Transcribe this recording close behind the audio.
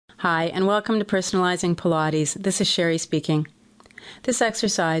Hi, and welcome to Personalizing Pilates. This is Sherry speaking. This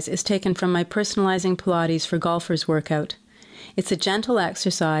exercise is taken from my Personalizing Pilates for Golfers workout. It's a gentle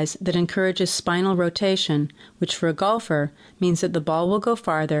exercise that encourages spinal rotation, which for a golfer means that the ball will go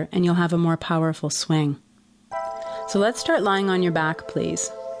farther and you'll have a more powerful swing. So let's start lying on your back,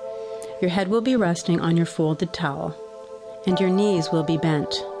 please. Your head will be resting on your folded towel, and your knees will be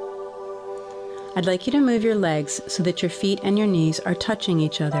bent. I'd like you to move your legs so that your feet and your knees are touching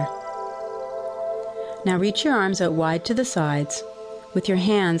each other. Now reach your arms out wide to the sides, with your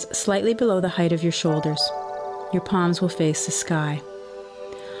hands slightly below the height of your shoulders. Your palms will face the sky.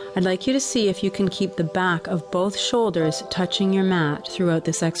 I'd like you to see if you can keep the back of both shoulders touching your mat throughout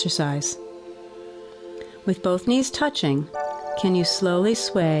this exercise. With both knees touching, can you slowly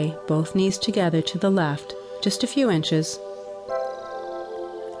sway both knees together to the left, just a few inches,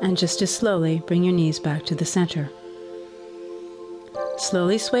 and just as slowly bring your knees back to the center.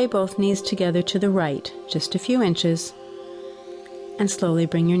 Slowly sway both knees together to the right, just a few inches, and slowly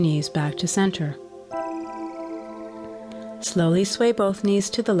bring your knees back to center. Slowly sway both knees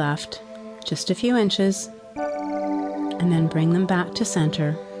to the left, just a few inches, and then bring them back to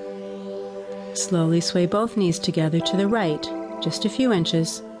center. Slowly sway both knees together to the right, just a few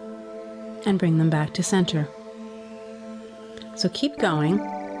inches, and bring them back to center. So keep going,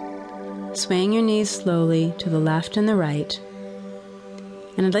 swaying your knees slowly to the left and the right.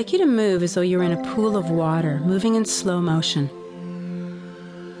 And I'd like you to move as though you're in a pool of water, moving in slow motion.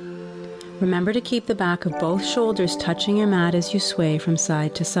 Remember to keep the back of both shoulders touching your mat as you sway from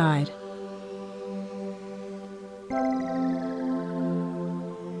side to side.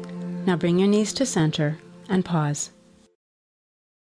 Now bring your knees to center and pause.